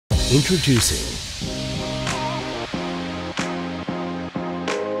Introducing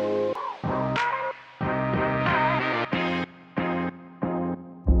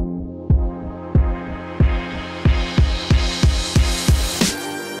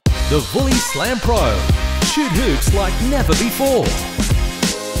the Vuly Slam Pro. Shoot hoops like never before.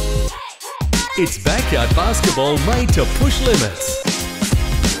 It's backyard basketball made to push limits,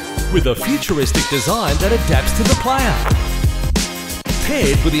 with a futuristic design that adapts to the player.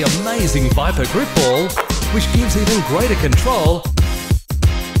 Paired with the amazing Viper grip ball, which gives even greater control,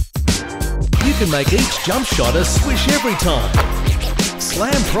 you can make each jump shot a swish every time.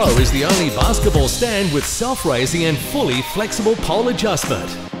 Slam Pro is the only basketball stand with self-raising and fully flexible pole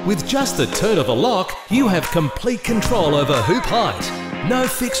adjustment. With just the turn of a lock, you have complete control over hoop height. No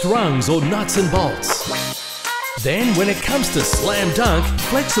fixed rungs or nuts and bolts. Then, when it comes to slam dunk,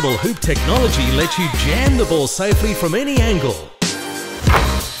 flexible hoop technology lets you jam the ball safely from any angle.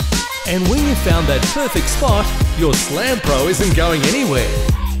 And when you've found that perfect spot, your Slam Pro isn't going anywhere.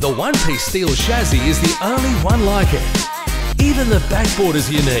 The one-piece steel chassis is the only one like it. Even the backboard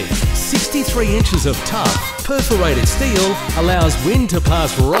is unique. 63 inches of tough, perforated steel allows wind to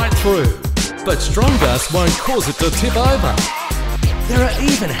pass right through, but strong gusts won't cause it to tip over. There are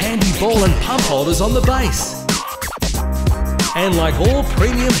even handy ball and pump holders on the base. And like all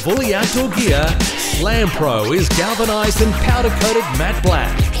premium Vuly outdoor gear, Slam Pro is galvanized and powder-coated matte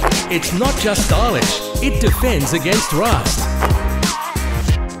black. It's not just stylish, it defends against rust.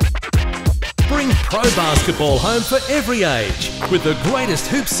 Bring pro basketball home for every age with the greatest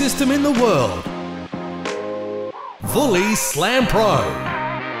hoop system in the world. Vuly Slam Pro.